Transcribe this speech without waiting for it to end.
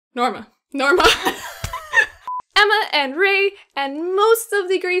Norma. Emma and Ray and most of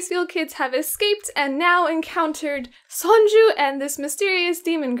the Gracefield kids have escaped and now encountered Sonju and this mysterious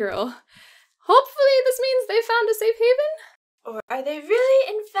demon girl. Hopefully this means they found a safe haven? Or are they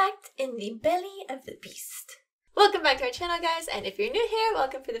really, in fact, in the belly of the beast? Welcome back to our channel, guys, and if you're new here,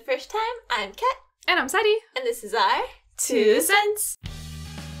 welcome for the first time. I'm Kat. And I'm Sadie. And this is our 2 cents.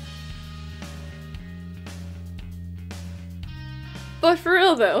 But for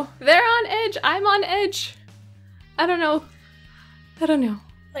real though, they're on edge, I'm on edge. I don't know.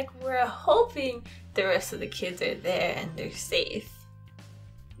 Like, we're hoping the rest of the kids are there and they're safe.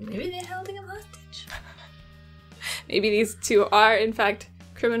 Maybe they're holding them hostage. Maybe these two are, in fact,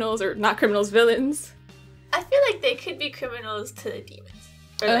 criminals, or not criminals, villains. I feel like they could be criminals to the demons.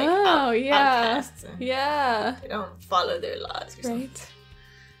 Or like outcasts. Yeah. They don't follow their laws or something. Right.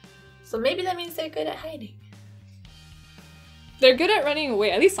 So maybe that means they're good at hiding. They're good at running away.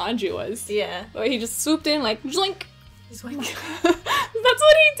 At least Sonju was. Yeah. But he just swooped in like, jlink. Just like That's what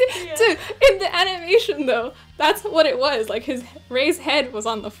he did. Yeah. Too. In the animation though, that's what it was. Like Ray's head was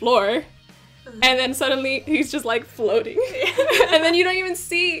on the floor. And then suddenly he's just like floating. And then you don't even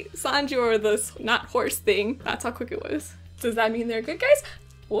see Sonju or this not horse thing. That's how quick it was. Does that mean they're good guys?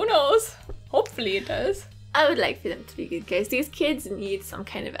 Who knows? Hopefully it does. I would like for them to be good guys. These kids need some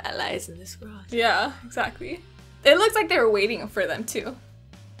kind of allies in this world. Yeah, exactly. It looks like they were waiting for them too.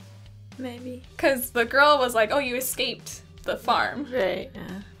 Maybe. Because the girl was like, oh, you escaped the farm. Right,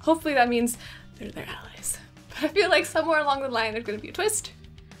 yeah. Hopefully that means they're their allies. But I feel like somewhere along the line there's going to be a twist.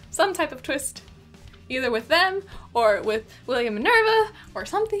 Some type of twist. Either with them, or with William and Minerva, or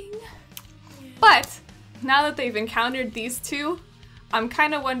something. Yeah. But now that they've encountered these two, I'm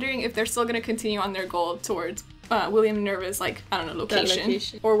kind of wondering if they're still going to continue on their goal towards William and Minerva's, like, I don't know,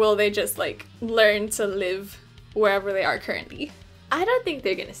 location. Or will they just, like, learn to live wherever they are currently? I don't think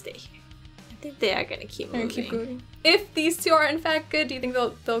they're gonna stay here. I think they are gonna keep moving. Keep going. If these two are in fact good, do you think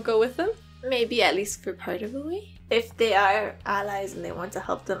they'll go with them? Maybe at least for part of the way. If they are allies and they want to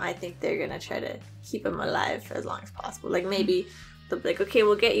help them, I think they're gonna try to keep them alive for as long as possible. Like maybe they'll be like, okay,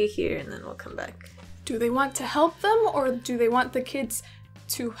 we'll get you here and then we'll come back. Do they want to help them, or do they want the kids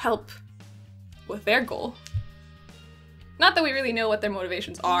to help with their goal? Not that we really know what their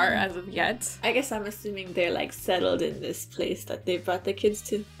motivations are as of yet. I guess I'm assuming they're like settled in this place that they brought the kids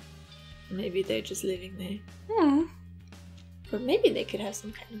to. Maybe they're just living there. But maybe they could have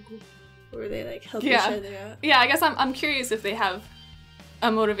some kind of goal where they like help each other out. Yeah, I guess I'm curious if they have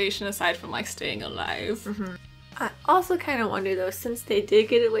a motivation aside from like staying alive. I also kind of wonder though, since they did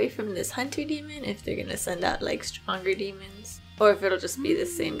get away from this hunter demon, if they're gonna send out like stronger demons. Or if it'll just be the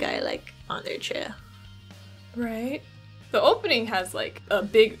same guy like on their trail. Right. The opening has like a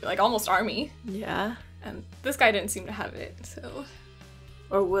big, like almost army. Yeah. And this guy didn't seem to have it, so.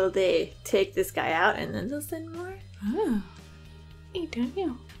 Or will they take this guy out and then they'll send more? Oh. I don't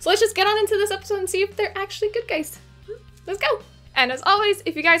know. So let's just get on into this episode and see if they're actually good guys. Let's go! And as always,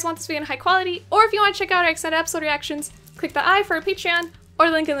 if you guys want this video in high quality, or if you want to check out our extended episode reactions, click the I for our Patreon, or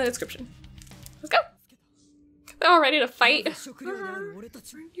the link in the description. Let's go! They're all ready to fight.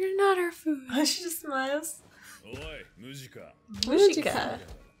 You're not our food. She just smiles. Mujika. Mujika.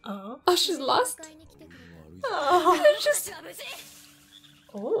 Oh. Oh, she's lost? Oh. She's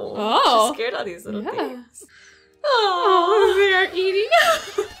scared of these little things. Oh, they are eating.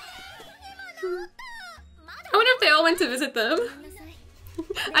 I wonder if they all went to visit them.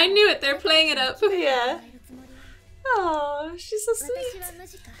 I knew it, they're playing it up. Yeah. Oh, she's so sweet.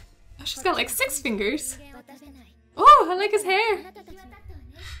 Oh, she's got like 6 fingers. Oh, I like his hair.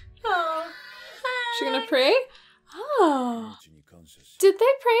 Oh. She gonna pray? Oh. Did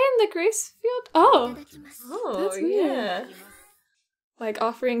they pray in the Gracefield? Oh. Oh, that's weird. yeah. Like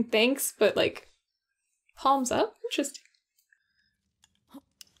offering thanks, but like palms up? Interesting.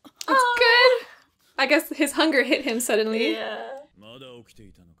 That's good. I guess his hunger hit him suddenly. Yeah.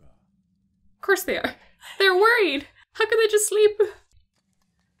 Of course they are. They're worried. How could they just sleep?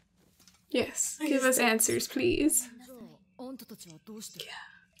 Yes. Give us answers, please.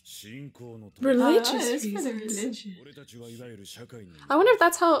 Religious reasons. I wonder if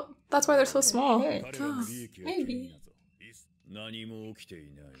that's why they're so small. Oh, maybe.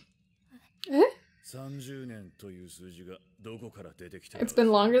 Eh? It's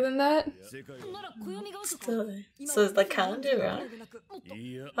been longer than that? So is the calendar wrong?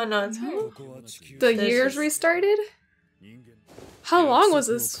 Oh no, it's right. The years restarted? How long was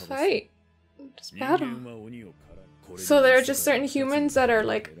this fight? Just battle. So there are just certain humans that are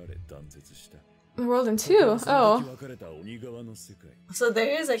like enrolled in 2. Oh. So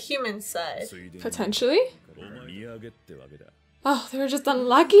there is a human side. Potentially? Oh, they were just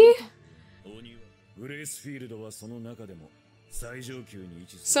unlucky?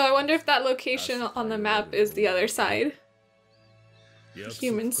 So I wonder if that location on the map is the other side. The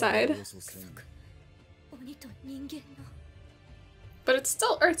human side. But it's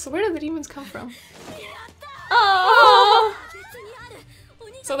still Earth, so where did the demons come from? Oh!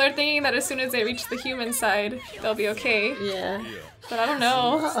 So they're thinking that as soon as they reach the human side, they'll be okay. Yeah. But I don't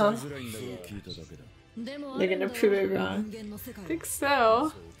know. Uh-oh. They're gonna prove it wrong. I think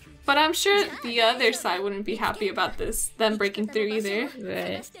so. But I'm sure the other side wouldn't be happy about this, them breaking through either.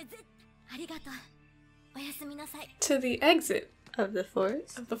 Right. To the exit. Of the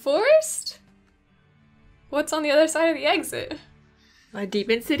forest? Of the forest? What's on the other side of the exit? A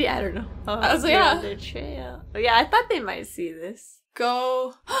demon city? I don't know. Oh, yeah. Their trail. Oh, yeah, I thought they might see this.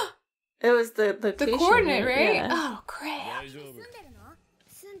 Go. It was the coordinate, right? Yeah. Oh, crap.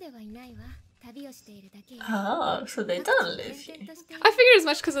 Oh, so they don't live here. I figured as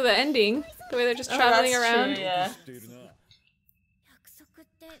much because of the ending. The way they're just traveling around. True, yeah.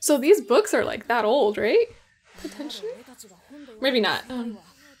 So these books are like that old, right? Potentially? Maybe not. Oh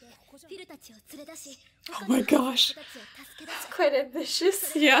my gosh. That's quite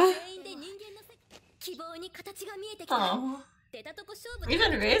ambitious. Yeah. Oh.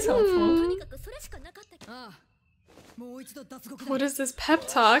 Even Ray's hopeful. What is this pep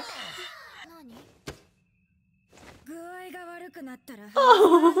talk?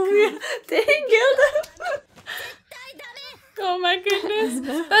 Oh, yeah. Dang, Gilda. Oh my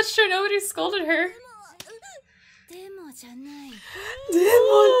goodness. That's true, nobody scolded her. Demon,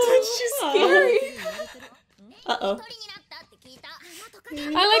 she's scary. Uh-oh.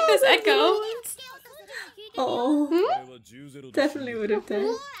 I like this echo. Oh. Hmm? Definitely would have done.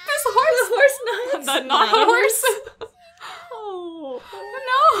 This horse not. Not a horse. Oh.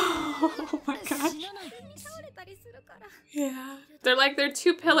 No. Oh my gosh. Yeah. They're like their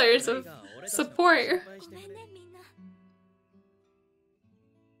two pillars of support.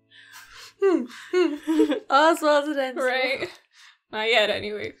 Oswald's an answer. Right. Not yet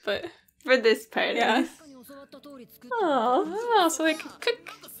anyway, but for this part. Yeah. Oh, so they can cook.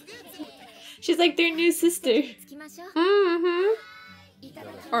 She's like their new sister. Mm-hmm.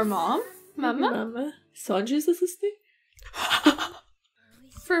 Or mom? Mama. Sonju's a sister?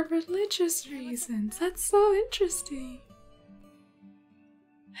 For religious reasons. That's so interesting.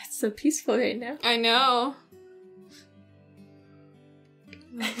 It's so peaceful right now. I know.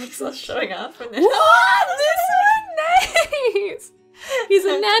 It's still showing off from this. What? This one? Nice! He's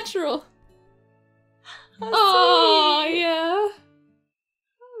a natural. Oh, yeah.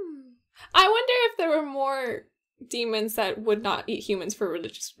 I wonder if there were more demons that would not eat humans for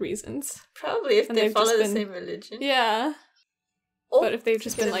religious reasons. Probably if they follow the same religion. Yeah. Oh, but if they've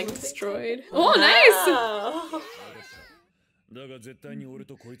just been like destroyed. Oh, nice!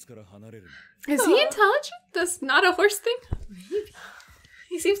 Is he intelligent? That's not a horse thing? Maybe.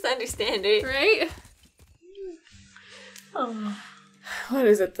 He seems to understand it. Right? Oh. What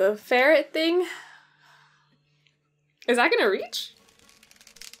is it? The ferret thing? Is that gonna reach?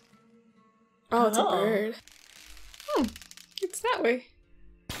 Oh, it's a bird. It's that way.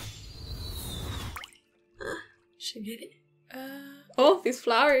 Should get it. Oh, these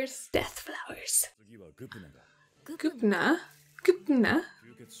flowers. Death flowers. Gupna? Gupna?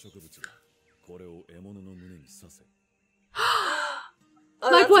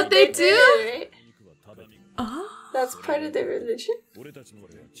 Like what they do? Right? Oh. That's part of their religion?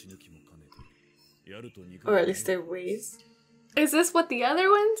 Or at least their ways. Is this what the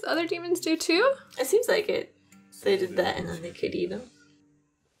other demons do too? It seems like it. They did that and then they could eat them.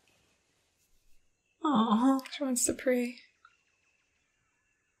 Oh, she wants to pray.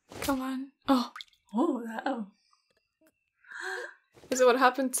 Come on. Oh. Oh, wow. Is it what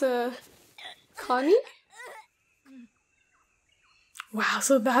happened to Connie? Wow,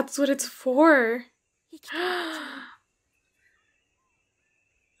 so that's what it's for.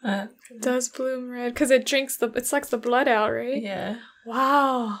 It does bloom red because it sucks the blood out, right? Yeah.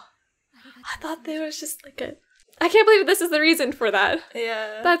 Wow. I thought there was just like a... I can't believe this is the reason for that.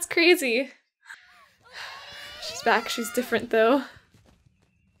 Yeah. That's crazy. She's back. She's different though.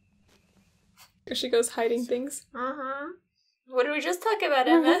 Here she goes hiding things. What did we just talk about,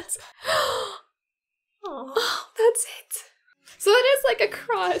 Emma? Oh, that's it. So it is like a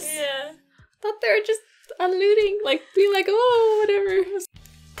cross. Yeah. Thought they were just unlooting, like being like, oh, whatever.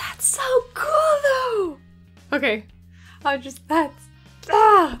 That's so cool though. Okay.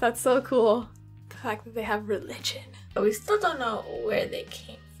 That's so cool. The fact that they have religion. But we still don't know where they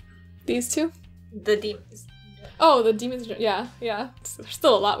came from. These two? The demons. Oh, the demons. Yeah. So there's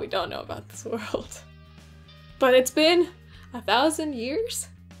still a lot we don't know about this world. But it's been 1,000 years?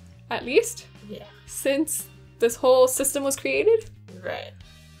 At least? Yeah. Since this whole system was created? Right.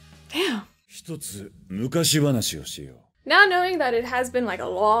 Damn. 一つ昔話をしよう。 Now knowing that it has been like a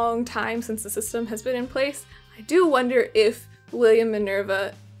long time since the system has been in place, I do wonder if William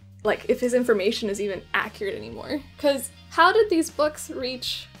Minerva, like if his information is even accurate anymore. Because how did these books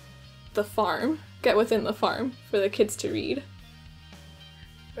reach the farm, get within the farm for the kids to read?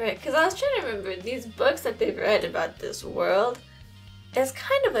 Right, because I was trying to remember, these books that they've read about this world, it's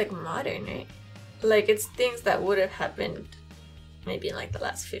kind of like modern, right? Like it's things that would have happened maybe in like the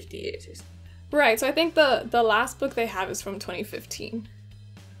last 50 years or something. Right, so I think the last book they have is from 2015.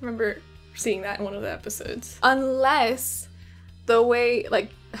 I remember seeing that in one of the episodes. Unless the way,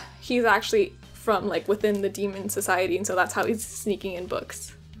 like, he's actually from, like, within the demon society, and so that's how he's sneaking in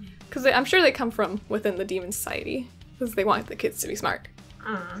books. Because I'm sure they come from within the demon society, because they want the kids to be smart.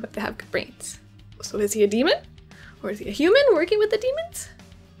 But they have good brains. So is he a demon? Or is he a human working with the demons?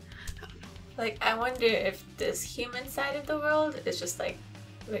 I don't know. Like, I wonder if this human side of the world is just like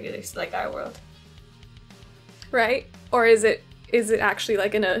regular, like our world. Right? Or is it actually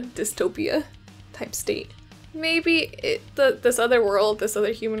like in a dystopia type state? Maybe this other world, this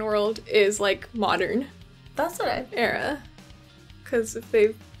other human world is like modern. That's what I era. Because if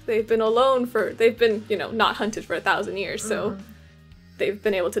they've been alone they've been, not hunted for 1,000 years, so they've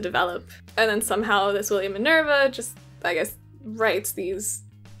been able to develop. And then somehow this William Minerva just, I guess, writes these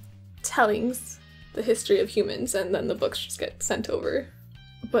tellings, the history of humans, and then the books just get sent over.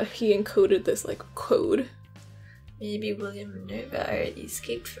 But he encoded this, like, code. Maybe William Minerva already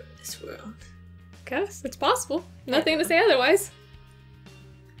escaped from this world. Guess. It's possible. Nothing to say otherwise.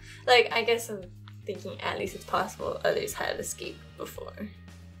 Like, I guess I'm thinking at least it's possible others have escaped before.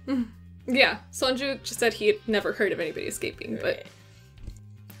 Yeah. Sonju just said he had never heard of anybody escaping, Right. but it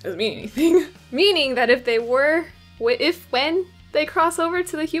doesn't mean anything. Meaning that if when they cross over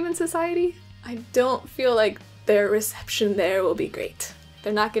to the human society, I don't feel like their reception there will be great.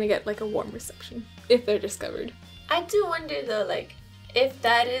 They're not gonna get, like, a warm reception if they're discovered. I do wonder, though, like, if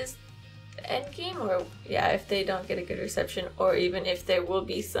that is the endgame, or, yeah, if they don't get a good reception, or even if there will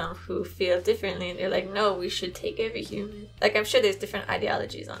be some who feel differently and they're like, no, we should take every human. Like, I'm sure there's different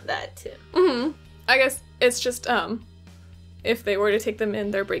ideologies on that, too. I guess it's just, if they were to take them in,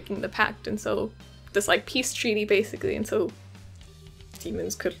 they're breaking the pact, and so this, like, peace treaty, basically, and so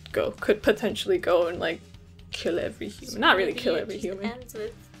demons could potentially go and, like, kill every human. Not really kill every human. Ends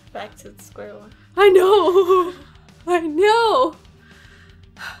with back to the square one. I know! I know!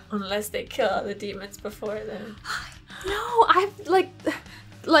 Unless they kill all the demons before then. No, I've, like,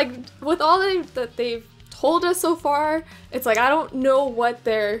 with all that they've told us so far, it's like, I don't know what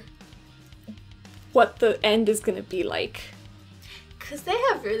the end is gonna be like. Because they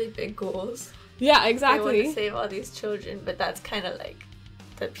have really big goals. Yeah, They exactly. want to save all these children, but that's kind of like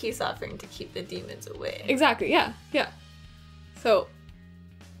the peace offering to keep the demons away. Exactly, yeah. So,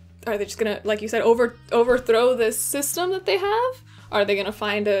 are they just gonna, like you said, overthrow this system that they have? Are they gonna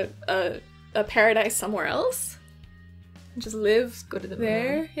find a paradise somewhere else? And just live Go to the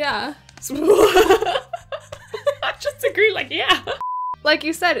there? moon. Yeah. I just agree, like, yeah. Like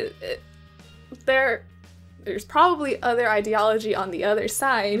you said, there's probably other ideology on the other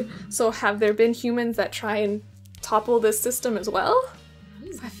side, so have there been humans that try and topple this system as well?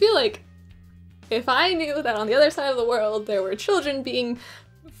 I feel like if I knew that on the other side of the world there were children being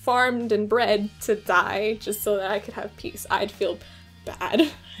farmed and bred to die just so that I could have peace, I'd feel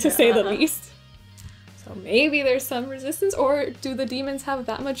bad, to say the least. So maybe there's some resistance, or do the demons have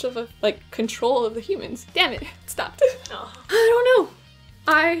that much of a, like, control of the humans? Damn it, it stopped. Oh. I don't know.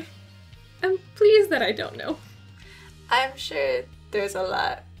 I am pleased that I don't know. I'm sure there's a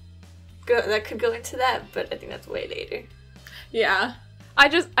lot that could go into that, but I think that's way later. Yeah. I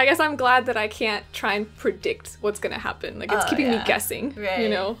guess I'm glad that I can't try and predict what's gonna happen. Like, it's keeping me guessing, Right. you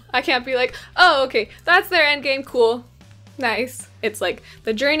know? I can't be like, oh, okay, that's their endgame, cool, nice. It's like,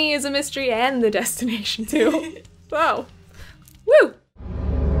 the journey is a mystery and the destination, too. Wow. Woo!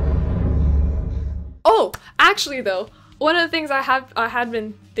 Oh, actually, though, one of the things I had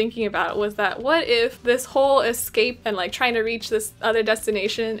been thinking about was that what if this whole escape and, like, trying to reach this other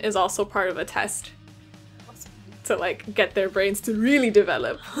destination is also part of a test? To, like, get their brains to really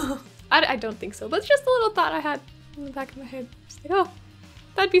develop. I don't think so, but it's just a little thought I had in the back of my head. Just like, oh,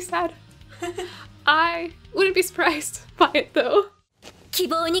 that'd be sad. I wouldn't be surprised by it, though.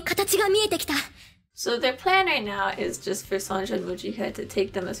 So their plan right now is just for Sonju and Mujika to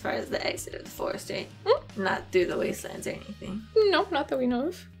take them as far as the exit of the forest, right? Not through the wastelands or anything. No, not that we know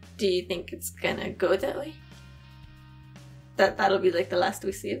of. Do you think it's gonna go that way? That'll be like the last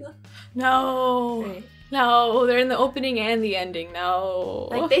we see of them? No. Right. No, they're in the opening and the ending. No.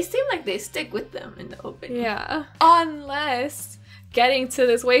 Like, they seem like they stick with them in the opening. Yeah. Unless getting to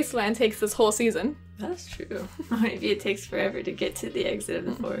this wasteland takes this whole season. That's true. Maybe it takes forever to get to the exit of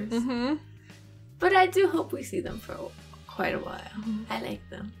the forest. Mm-hmm. But I do hope we see them for quite a while. I like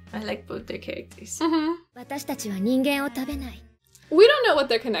them. I like both their characters. Mm-hmm. We don't know what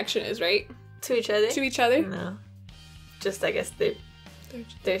their connection is, right? To each other? To each other? No. Just, I guess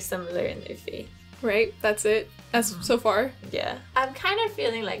they're similar in their faith. Right? That's it. As so far. Yeah. I'm kind of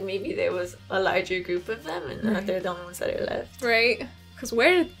feeling like maybe there was a larger group of them and not they're the only ones that are left. Right? Because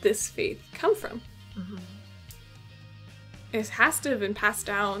where did this faith come from? Mm-hmm. It has to have been passed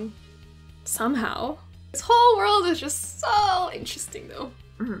down somehow. This whole world is just so interesting, though.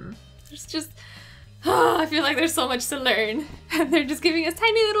 Mm-hmm. There's just... I feel like there's so much to learn. And they're just giving us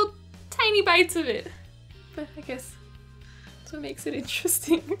tiny bites of it. But I guess that's what makes it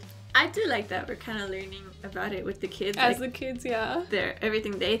interesting. I do like that we're kind of learning about it with the kids. As the kids, yeah.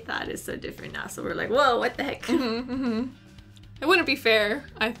 Everything they thought is so different now. So we're like, whoa, what the heck? Mm-hmm, mm-hmm. It wouldn't be fair,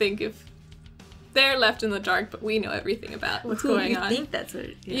 I think, if they're left in the dark, but we know everything about what's going on. I think that's what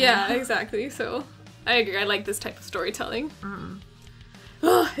it is. Yeah, exactly. So I agree. I like this type of storytelling. Mm.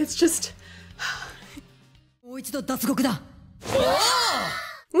 Oh, it's just...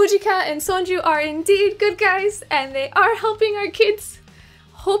 Mujika and Sonju are indeed good guys, and they are helping our kids.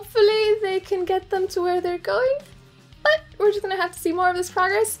 Hopefully they can get them to where they're going, but we're just gonna have to see more of this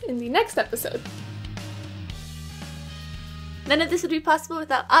progress in the next episode. None of this would be possible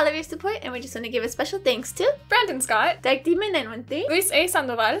without all of your support, and we just want to give a special thanks to Brandon Scott, Dark Demon 913, Luis A.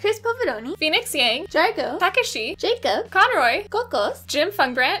 Sandoval, Chris Poveroni, Phoenix Yang, Jargo, Takeshi, Jacob, Conroy, Kokos, Jim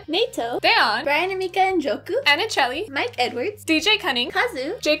Fungbrandt, Nato, Dayon, Brian Emeka and Njoku, Anichelli, Mike Edwards, DJ Cunning,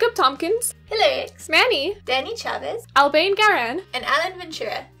 Kazu, Jacob Tompkins, Hilarix, Manny, Danny Chavez, Albane Gauran, and Alan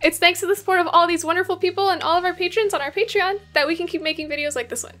Ventura. It's thanks to the support of all these wonderful people and all of our patrons on our Patreon that we can keep making videos like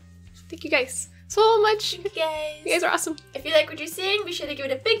this one. Thank you guys so much. Thank you guys. You guys are awesome. If you like what you're seeing, be sure to give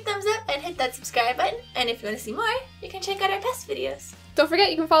it a big thumbs up and hit that subscribe button. And if you want to see more, you can check out our past videos. Don't forget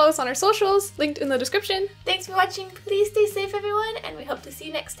you can follow us on our socials, linked in the description. Thanks for watching. Please stay safe, everyone, and we hope to see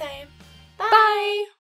you next time. Bye! Bye.